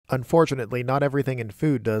Unfortunately, not everything in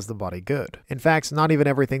food does the body good. In fact, not even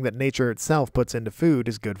everything that nature itself puts into food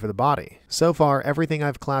is good for the body. So far, everything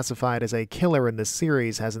I've classified as a killer in this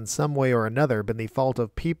series has in some way or another been the fault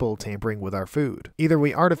of people tampering with our food. Either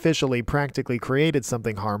we artificially practically created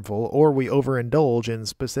something harmful, or we overindulge in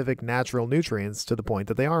specific natural nutrients to the point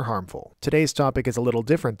that they are harmful. Today's topic is a little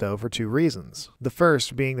different though for two reasons. The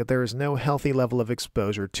first being that there is no healthy level of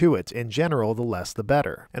exposure to it. In general, the less the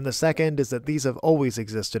better. And the second is that these have always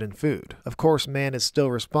existed in food. Of course, man is still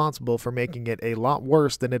responsible for making it a lot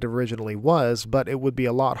worse than it originally was, but it would be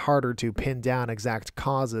a lot harder to pin down exact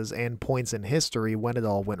causes and points in history when it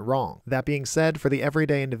all went wrong. That being said, for the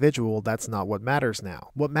everyday individual, that's not what matters now.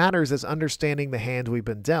 What matters is understanding the hand we've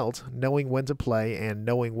been dealt, knowing when to play and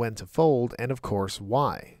knowing when to fold, and of course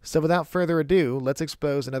why. So without further ado, let's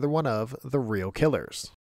expose another one of the real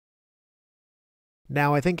killers.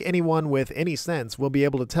 Now, I think anyone with any sense will be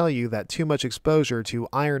able to tell you that too much exposure to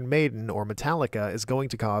Iron Maiden or Metallica is going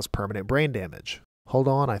to cause permanent brain damage. Hold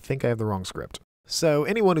on, I think I have the wrong script. So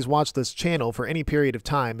anyone who's watched this channel for any period of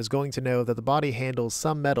time is going to know that the body handles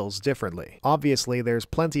some metals differently. Obviously, there's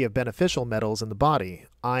plenty of beneficial metals in the body.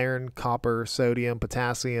 Iron, copper, sodium,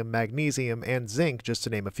 potassium, magnesium, and zinc, just to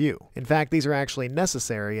name a few. In fact, these are actually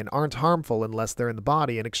necessary and aren't harmful unless they're in the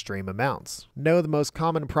body in extreme amounts. No, the most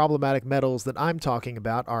common problematic metals that I'm talking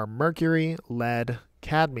about are mercury, lead,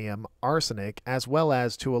 cadmium, arsenic, as well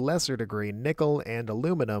as, to a lesser degree, nickel and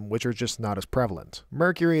aluminum, which are just not as prevalent.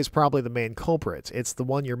 Mercury is probably the main culprit. It's the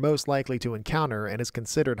one you're most likely to encounter and is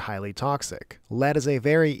considered highly toxic. Lead is a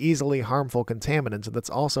very easily harmful contaminant that's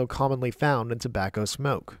also commonly found in tobacco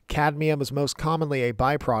smoke. Cadmium is most commonly a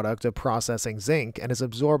byproduct of processing zinc and is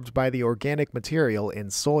absorbed by the organic material in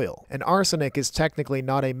soil. And arsenic is technically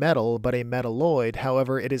not a metal, but a metalloid,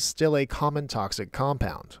 however, it is still a common toxic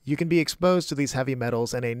compound. You can be exposed to these heavy metals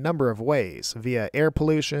in a number of ways, via air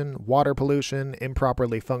pollution, water pollution,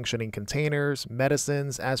 improperly functioning containers,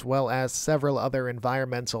 medicines, as well as several other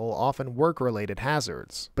environmental, often work-related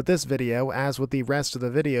hazards. But this video, as with the rest of the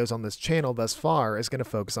videos on this channel thus far, is going to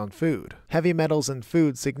focus on food. Heavy metals in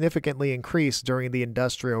food significantly increased during the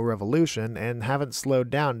Industrial Revolution and haven't slowed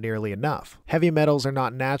down nearly enough. Heavy metals are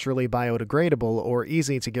not naturally biodegradable or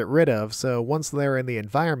easy to get rid of, so once they're in the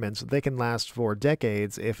environment, they can last for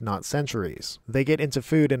decades, if not centuries. They get into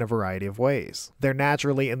food in a variety of ways. They're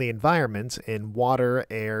naturally in the environment, in water,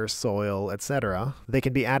 air, soil, etc. They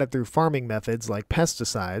can be added through farming methods like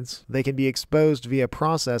pesticides. They can be exposed via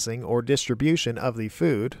processing or distribution of the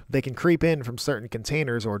food. They can creep in from certain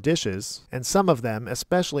containers or dishes. And some of them,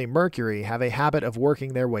 especially mercury, have a habit of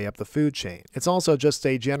working their way up the food chain. It's also just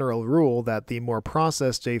a general rule that the more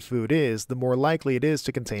processed a food is, the more likely it is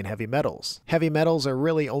to contain heavy metals. Heavy metals are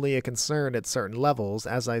really only a concern at certain levels.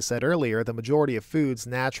 As I said earlier, the majority of foods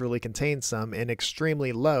naturally contain some in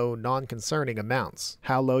extremely low, non-concerning amounts.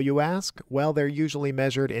 How low, you ask? Well, they're usually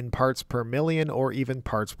measured in parts per million or even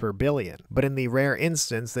parts per billion. But in the rare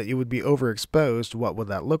instance that you would be overexposed, what would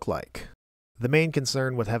that look like? The main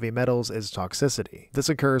concern with heavy metals is toxicity. This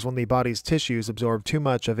occurs when the body's tissues absorb too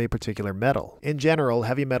much of a particular metal. In general,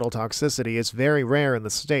 heavy metal toxicity is very rare in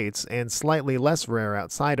the States and slightly less rare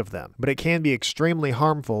outside of them, but it can be extremely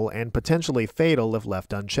harmful and potentially fatal if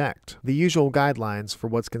left unchecked. The usual guidelines for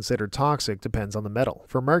what's considered toxic depends on the metal.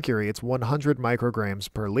 For mercury, it's 100 micrograms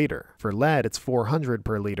per liter. For lead, it's 400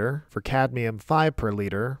 per liter. For cadmium, 5 per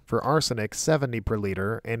liter. For arsenic, 70 per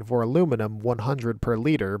liter. And for aluminum, 100 per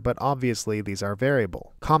liter, but obviously these are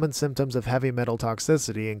variable. Common symptoms of heavy metal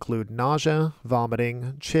toxicity include nausea,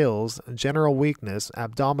 vomiting, chills, general weakness,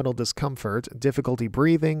 abdominal discomfort, difficulty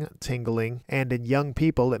breathing, tingling, and in young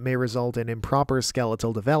people it may result in improper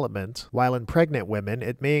skeletal development, while in pregnant women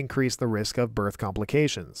it may increase the risk of birth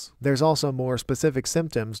complications. There's also more specific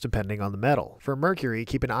symptoms depending on the metal. For mercury,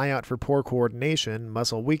 keep an eye out for poor coordination,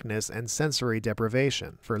 muscle weakness, and sensory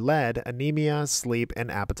deprivation. For lead, anemia, sleep,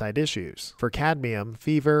 and appetite issues. For cadmium,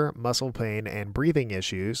 fever, muscle pain, and breathing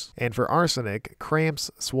issues, and for arsenic, cramps,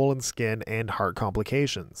 swollen skin, and heart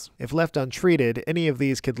complications. If left untreated, any of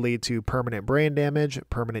these could lead to permanent brain damage,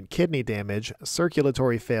 permanent kidney damage,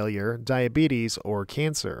 circulatory failure, diabetes, or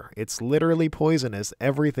cancer. It's literally poisonous.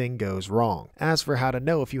 Everything goes wrong. As for how to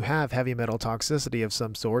know if you have heavy metal toxicity of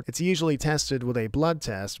some sort, it's usually tested with a blood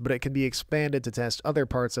test, but it can be expanded to test other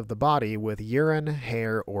parts of the body with urine,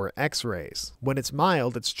 hair, or x-rays. When it's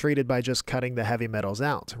mild, it's treated by just cutting the heavy metals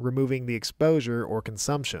out, removing the exposure or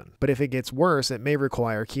consumption. But if it gets worse, it may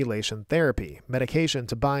require chelation therapy, medication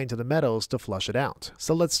to bind to the metals to flush it out.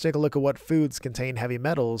 So let's take a look at what foods contain heavy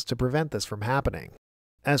metals to prevent this from happening.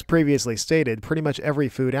 As previously stated, pretty much every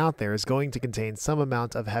food out there is going to contain some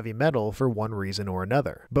amount of heavy metal for one reason or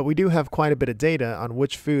another. But we do have quite a bit of data on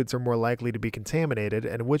which foods are more likely to be contaminated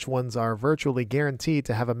and which ones are virtually guaranteed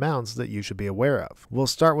to have amounts that you should be aware of. We'll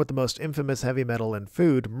start with the most infamous heavy metal in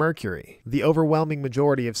food, mercury. The overwhelming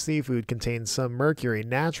majority of seafood contains some mercury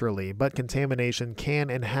naturally, but contamination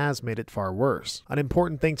can and has made it far worse. An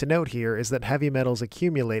important thing to note here is that heavy metals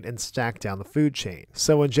accumulate and stack down the food chain.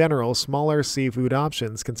 So in general, smaller seafood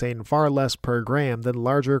options contain far less per gram than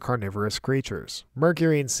larger carnivorous creatures.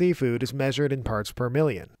 Mercury in seafood is measured in parts per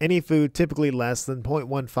million. Any food typically less than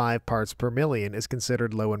 0.15 parts per million is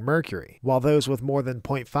considered low in mercury, while those with more than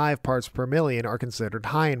 0.5 parts per million are considered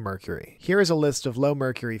high in mercury. Here is a list of low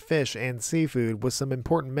mercury fish and seafood with some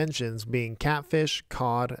important mentions being catfish,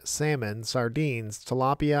 cod, salmon, sardines,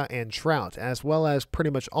 tilapia, and trout, as well as pretty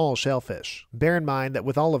much all shellfish. Bear in mind that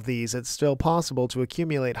with all of these, it's still possible to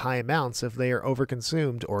accumulate high amounts if they are overconsumed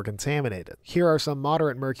or contaminated. Here are some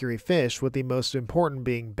moderate mercury fish, with the most important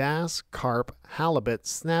being bass, carp, halibut,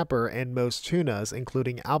 snapper, and most tunas,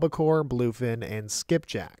 including albacore, bluefin, and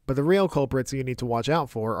skipjack. But the real culprits you need to watch out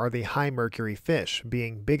for are the high mercury fish,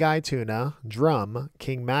 being big-eye tuna, drum,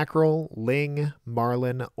 king mackerel, ling,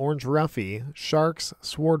 marlin, orange roughy, sharks,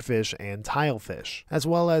 swordfish, and tilefish, as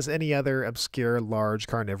well as any other obscure large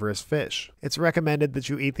carnivorous fish. It's recommended that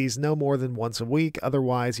you eat these no more than once a week,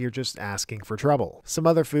 otherwise you're just asking for trouble. Some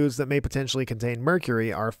other foods that may potentially contain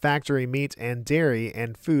mercury are factory meat and dairy,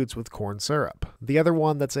 and foods with corn syrup. The other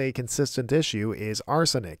one that's a consistent issue is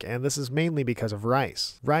arsenic, and this is mainly because of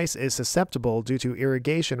rice. Rice is susceptible due to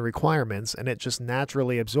irrigation requirements and it just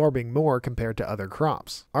naturally absorbing more compared to other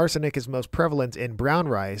crops. Arsenic is most prevalent in brown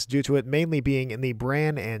rice due to it mainly being in the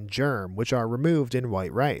bran and germ, which are removed in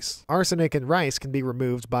white rice. Arsenic in rice can be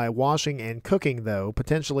removed by washing and cooking though,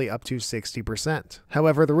 potentially up to 60%.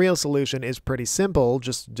 However, the real solution is pretty simple.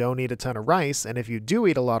 Just don't eat a ton of rice, and if you do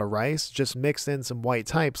eat a lot of rice, just mix in some white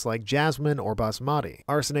types like jasmine or basmati.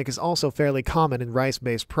 Arsenic is also fairly common in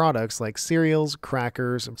rice-based products like cereals,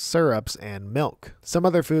 crackers, syrups, and milk. Some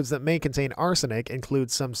other foods that may contain arsenic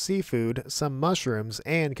include some seafood, some mushrooms,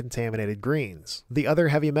 and contaminated greens. The other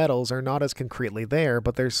heavy metals are not as concretely there,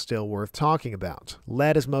 but they're still worth talking about.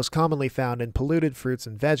 Lead is most commonly found in polluted fruits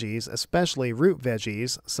and veggies, especially root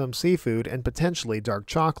veggies, some seafood, and potentially dark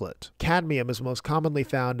chocolate. Cadmium is most commonly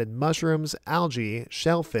found in mushrooms, algae,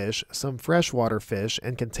 shellfish, some freshwater fish,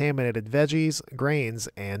 and contaminated veggies, grains,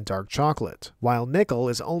 and dark chocolate. While nickel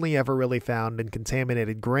is only ever really found in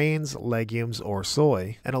contaminated grains, legumes, or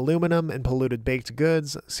soy, and aluminum in polluted baked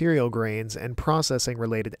goods, cereal grains, and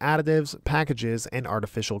processing-related additives, packages, and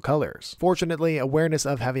artificial colors. Fortunately, awareness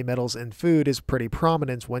of heavy metals in food is pretty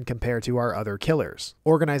prominent when compared to our other killers.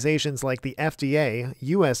 Organizations like the FDA,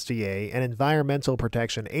 USDA, and Environmental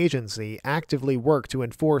Protection Agency actively work to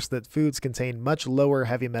enforce that foods contain much lower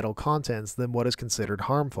heavy metal contents than what is considered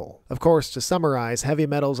harmful. Of course, to summarize, heavy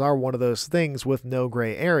metals are one of those things with no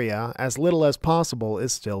gray area. As little as possible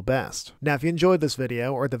is still best. Now, if you enjoyed this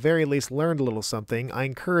video, or at the very least learned a little something, I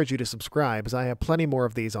encourage you to subscribe, as I have plenty more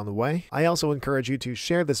of these on the way. I also encourage you to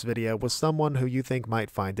share this video with someone who you think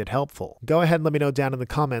might find it helpful. Go ahead and let me know down in the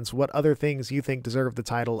comments what other things you think deserve the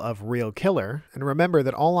title of Real Killer, and remember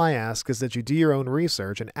that all I ask is that you do your own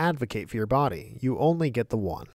research and advocate for your body. You only get the one.